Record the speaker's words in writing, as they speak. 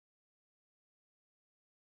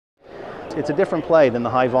It's a different play than the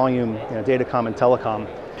high volume datacom and telecom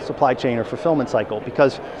supply chain or fulfillment cycle,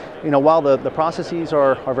 because while the processes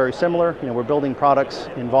are very similar, we're building products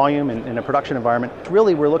in volume in a production environment,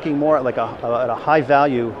 really we're looking more at a high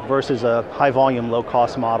value versus a high volume, low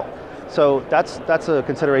cost model. So that's a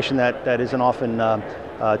consideration that isn't often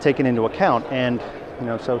taken into account, and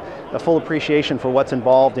so a full appreciation for what's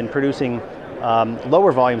involved in producing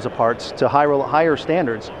lower volumes of parts to higher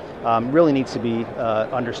standards really needs to be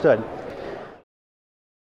understood.